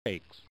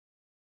Brakes.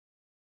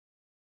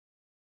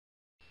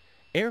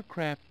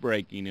 Aircraft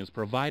braking is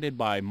provided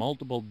by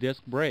multiple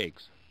disc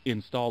brakes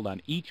installed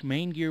on each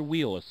main gear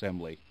wheel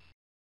assembly.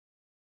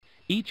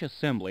 Each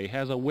assembly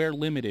has a wear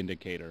limit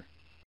indicator.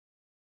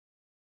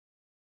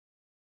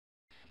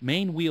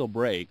 Main wheel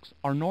brakes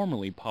are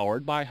normally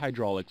powered by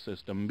hydraulic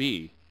system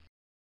B.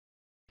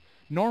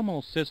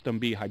 Normal system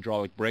B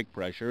hydraulic brake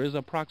pressure is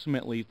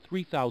approximately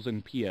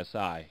 3,000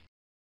 psi.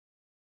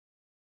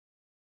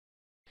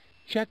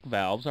 Check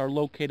valves are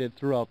located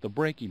throughout the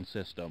braking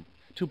system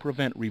to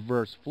prevent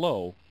reverse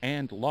flow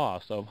and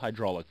loss of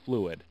hydraulic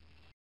fluid.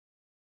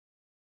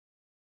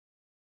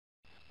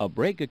 A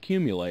brake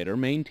accumulator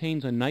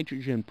maintains a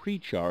nitrogen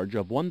precharge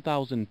of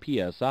 1,000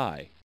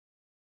 psi.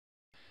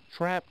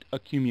 Trapped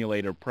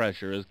accumulator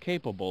pressure is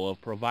capable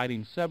of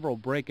providing several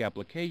brake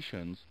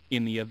applications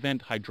in the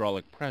event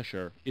hydraulic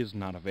pressure is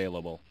not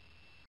available.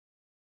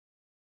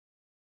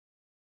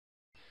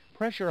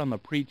 Pressure on the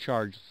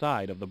precharged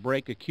side of the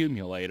brake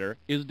accumulator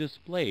is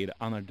displayed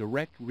on a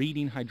direct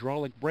reading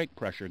hydraulic brake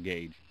pressure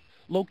gauge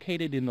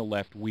located in the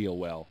left wheel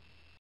well.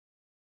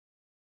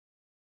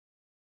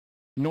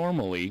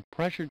 Normally,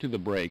 pressure to the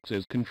brakes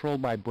is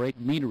controlled by brake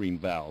metering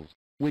valves,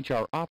 which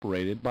are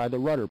operated by the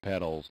rudder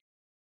pedals.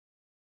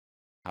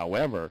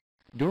 However,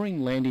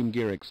 during landing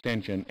gear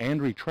extension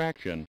and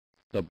retraction,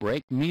 the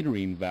brake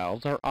metering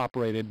valves are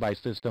operated by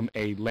System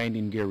A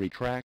landing gear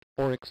retract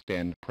or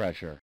extend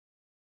pressure.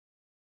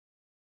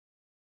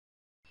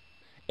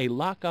 A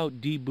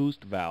lockout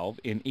deboost valve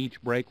in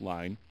each brake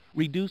line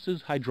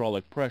reduces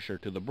hydraulic pressure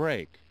to the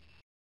brake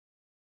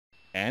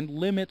and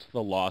limits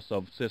the loss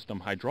of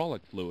system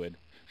hydraulic fluid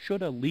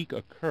should a leak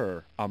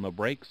occur on the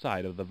brake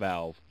side of the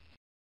valve.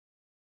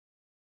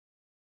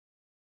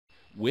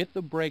 With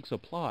the brakes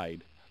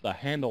applied, the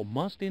handle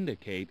must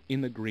indicate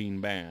in the green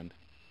band.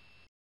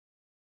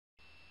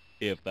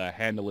 If the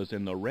handle is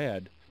in the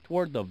red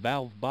toward the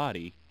valve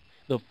body,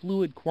 the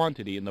fluid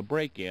quantity in the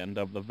brake end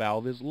of the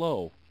valve is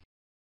low.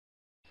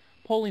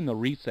 Pulling the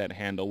reset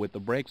handle with the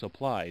brakes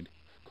applied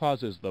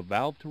causes the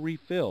valve to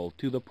refill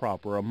to the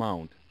proper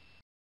amount.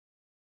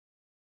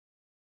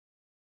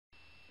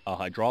 A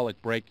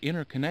hydraulic brake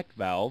interconnect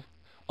valve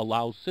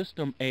allows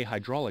System A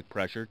hydraulic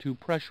pressure to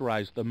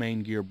pressurize the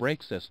main gear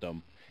brake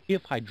system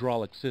if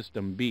hydraulic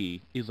system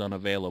B is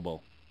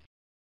unavailable.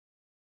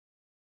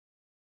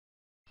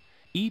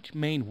 Each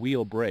main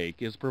wheel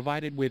brake is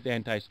provided with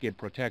anti-skid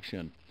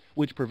protection,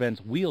 which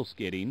prevents wheel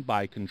skidding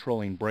by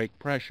controlling brake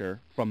pressure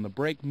from the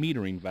brake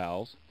metering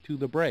valves to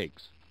the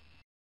brakes.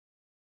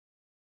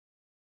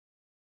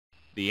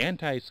 The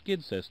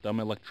anti-skid system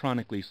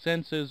electronically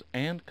senses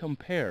and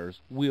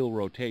compares wheel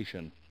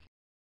rotation.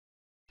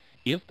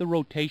 If the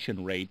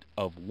rotation rate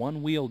of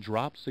one wheel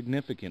drops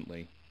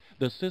significantly,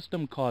 the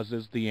system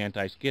causes the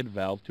anti-skid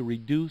valve to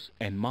reduce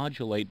and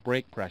modulate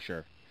brake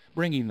pressure,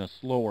 bringing the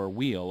slower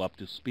wheel up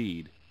to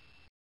speed.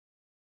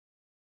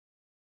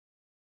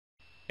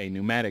 A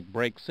pneumatic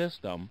brake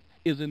system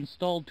is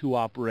installed to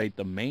operate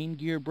the main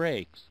gear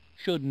brakes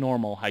should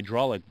normal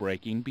hydraulic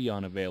braking be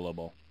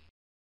unavailable.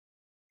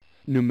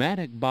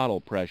 Pneumatic bottle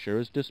pressure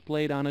is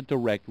displayed on a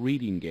direct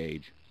reading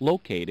gauge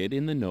located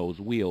in the nose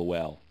wheel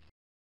well.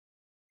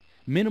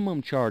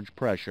 Minimum charge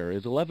pressure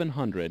is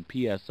 1100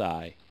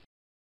 psi.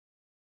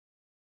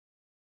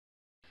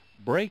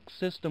 Brake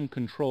system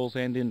controls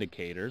and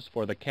indicators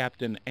for the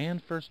captain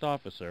and first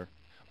officer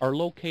are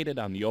located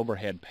on the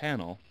overhead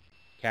panel,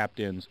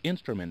 captain's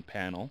instrument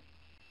panel,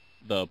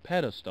 the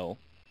pedestal,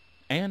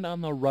 and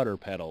on the rudder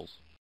pedals.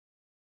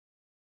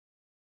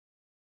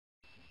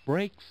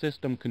 Brake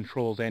system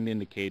controls and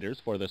indicators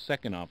for the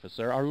second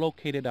officer are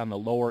located on the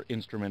lower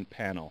instrument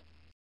panel.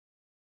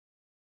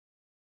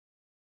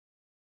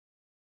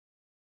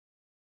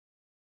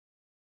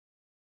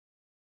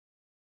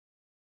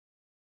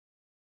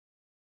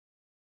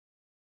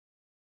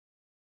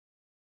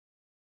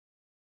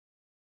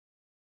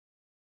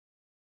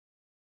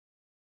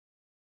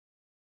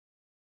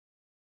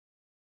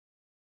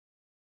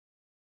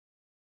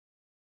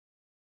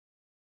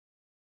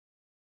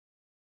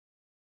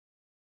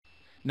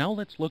 Now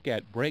let's look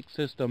at brake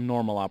system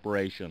normal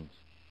operations.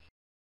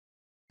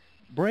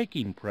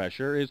 Braking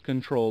pressure is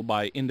controlled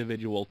by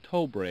individual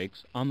toe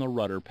brakes on the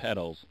rudder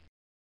pedals.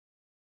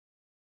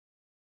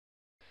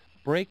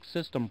 Brake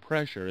system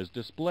pressure is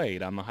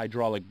displayed on the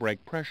hydraulic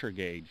brake pressure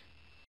gauge.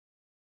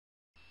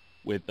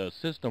 With the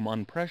system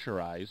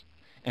unpressurized,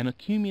 an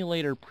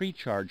accumulator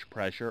precharge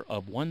pressure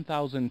of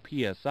 1,000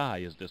 psi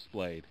is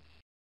displayed.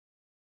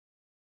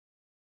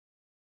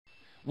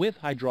 With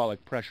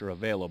hydraulic pressure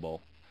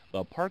available,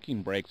 the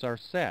parking brakes are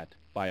set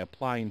by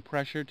applying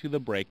pressure to the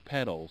brake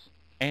pedals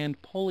and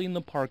pulling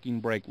the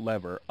parking brake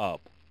lever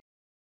up.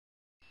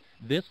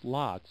 This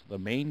locks the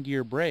main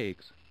gear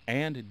brakes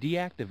and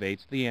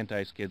deactivates the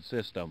anti-skid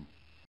system.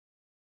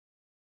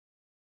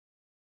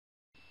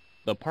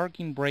 The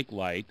parking brake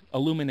light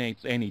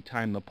illuminates any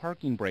time the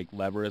parking brake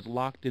lever is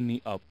locked in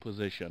the up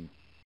position.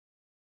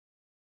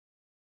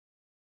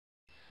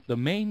 The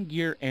main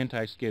gear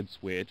anti-skid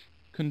switch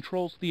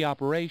controls the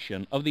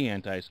operation of the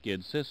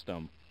anti-skid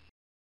system.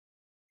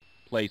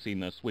 Placing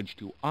the switch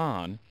to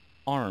on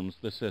arms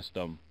the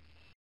system.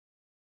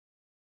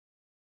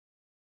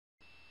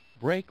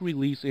 Brake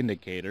release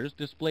indicators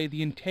display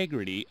the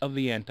integrity of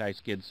the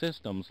anti-skid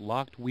system's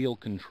locked wheel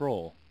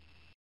control.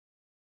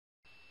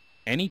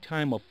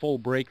 Anytime a full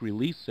brake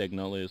release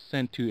signal is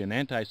sent to an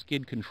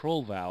anti-skid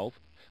control valve,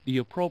 the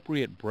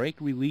appropriate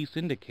brake release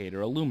indicator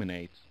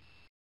illuminates.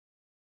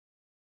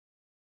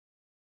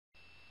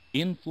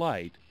 In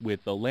flight,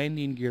 with the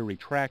landing gear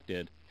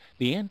retracted,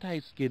 the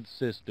anti-skid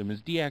system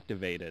is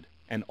deactivated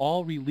and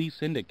all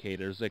release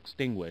indicators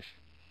extinguish.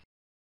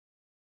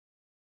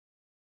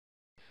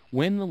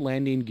 When the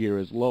landing gear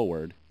is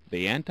lowered,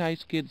 the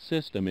anti-skid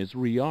system is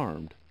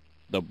rearmed.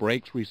 The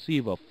brakes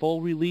receive a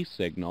full release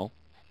signal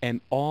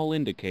and all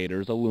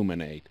indicators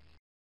illuminate.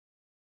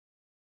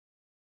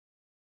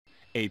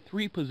 A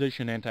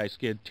 3-position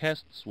anti-skid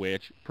test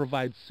switch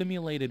provides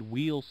simulated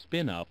wheel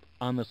spin-up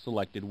on the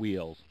selected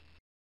wheels.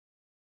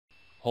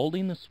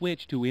 Holding the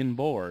switch to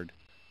inboard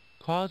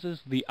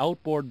causes the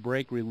outboard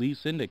brake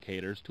release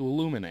indicators to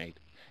illuminate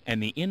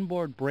and the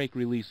inboard brake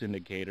release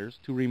indicators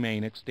to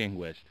remain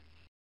extinguished.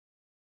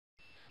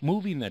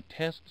 Moving the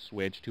test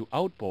switch to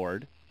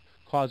outboard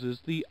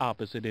causes the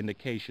opposite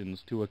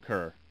indications to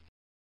occur.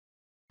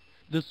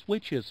 The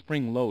switch is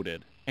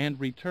spring-loaded and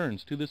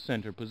returns to the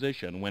center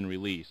position when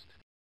released.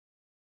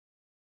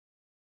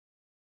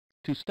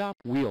 To stop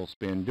wheel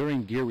spin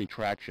during gear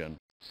retraction,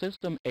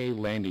 System A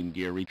landing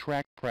gear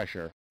retract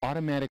pressure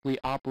automatically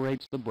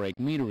operates the brake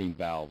metering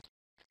valves,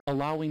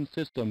 allowing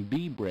System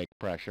B brake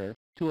pressure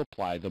to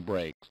apply the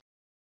brakes.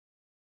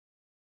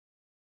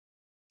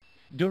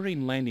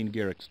 During landing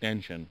gear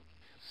extension,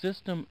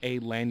 System A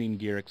landing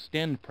gear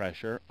extend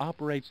pressure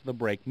operates the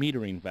brake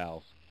metering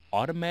valves,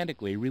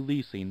 automatically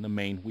releasing the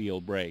main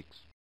wheel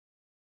brakes.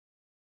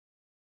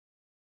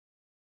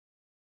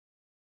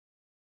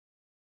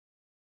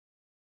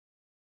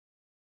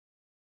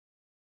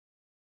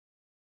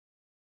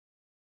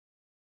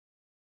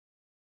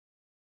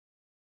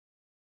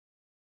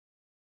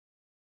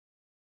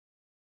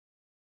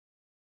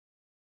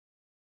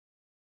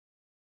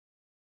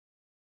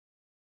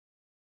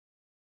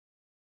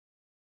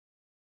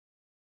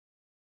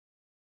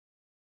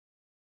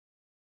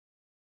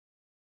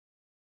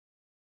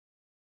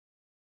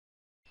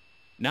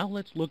 Now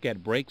let's look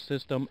at brake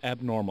system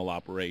abnormal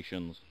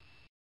operations.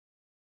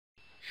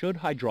 Should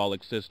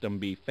hydraulic system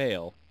B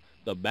fail,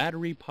 the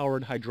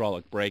battery-powered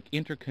hydraulic brake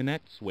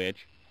interconnect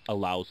switch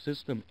allows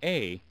System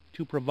A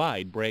to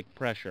provide brake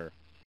pressure.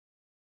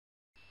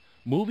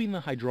 Moving the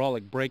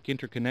hydraulic brake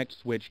interconnect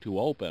switch to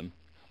open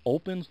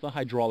opens the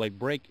hydraulic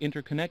brake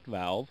interconnect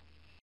valve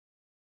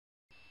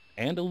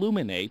and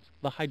illuminates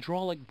the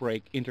hydraulic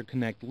brake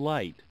interconnect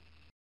light.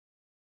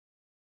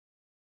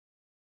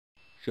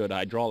 Should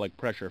hydraulic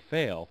pressure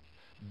fail,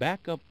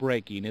 backup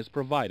braking is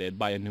provided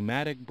by a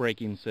pneumatic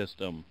braking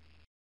system.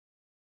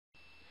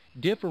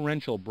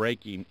 Differential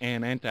braking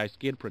and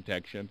anti-skid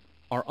protection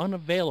are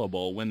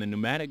unavailable when the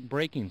pneumatic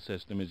braking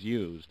system is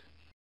used.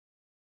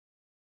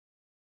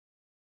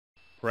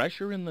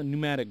 Pressure in the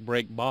pneumatic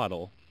brake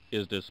bottle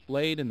is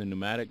displayed in the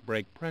pneumatic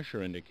brake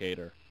pressure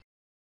indicator.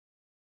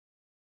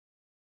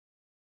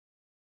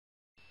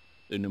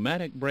 The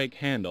pneumatic brake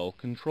handle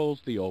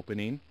controls the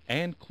opening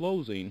and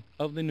closing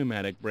of the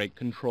pneumatic brake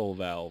control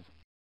valve.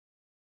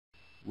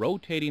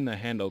 Rotating the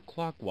handle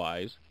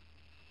clockwise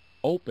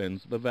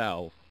opens the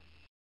valve.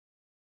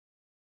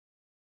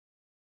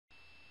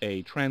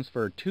 A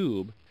transfer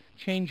tube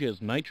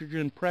changes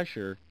nitrogen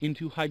pressure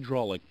into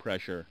hydraulic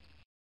pressure.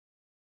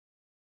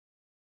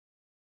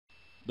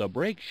 The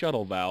brake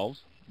shuttle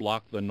valves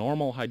block the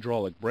normal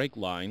hydraulic brake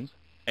lines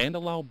and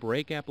allow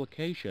brake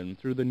application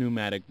through the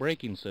pneumatic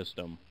braking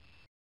system.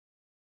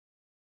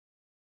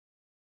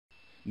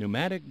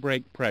 Pneumatic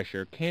brake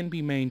pressure can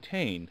be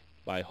maintained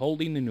by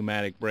holding the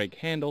pneumatic brake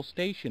handle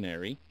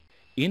stationary,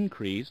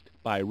 increased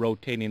by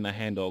rotating the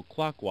handle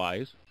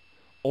clockwise,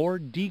 or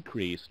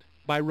decreased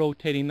by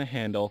rotating the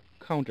handle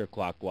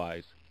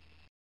counterclockwise.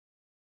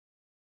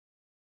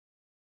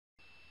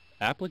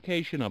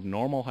 Application of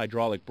normal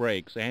hydraulic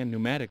brakes and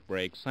pneumatic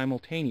brakes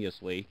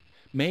simultaneously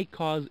may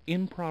cause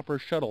improper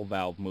shuttle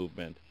valve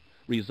movement,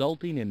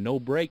 resulting in no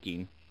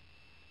braking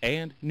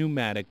and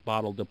pneumatic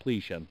bottle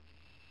depletion.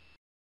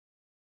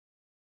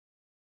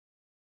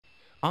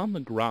 On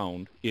the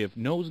ground, if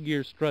nose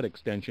gear strut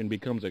extension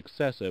becomes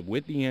excessive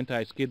with the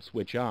anti-skid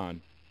switch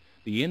on,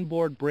 the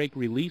inboard brake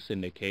release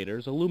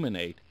indicators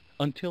illuminate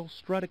until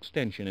strut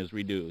extension is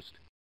reduced.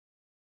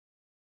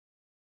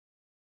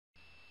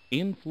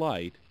 In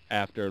flight,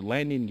 after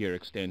landing gear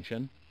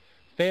extension,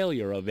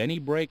 failure of any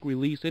brake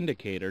release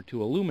indicator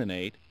to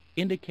illuminate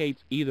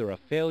indicates either a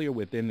failure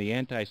within the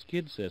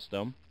anti-skid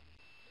system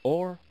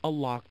or a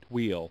locked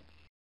wheel.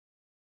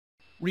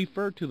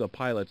 Refer to the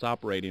pilot's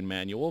operating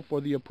manual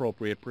for the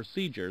appropriate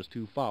procedures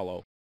to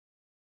follow.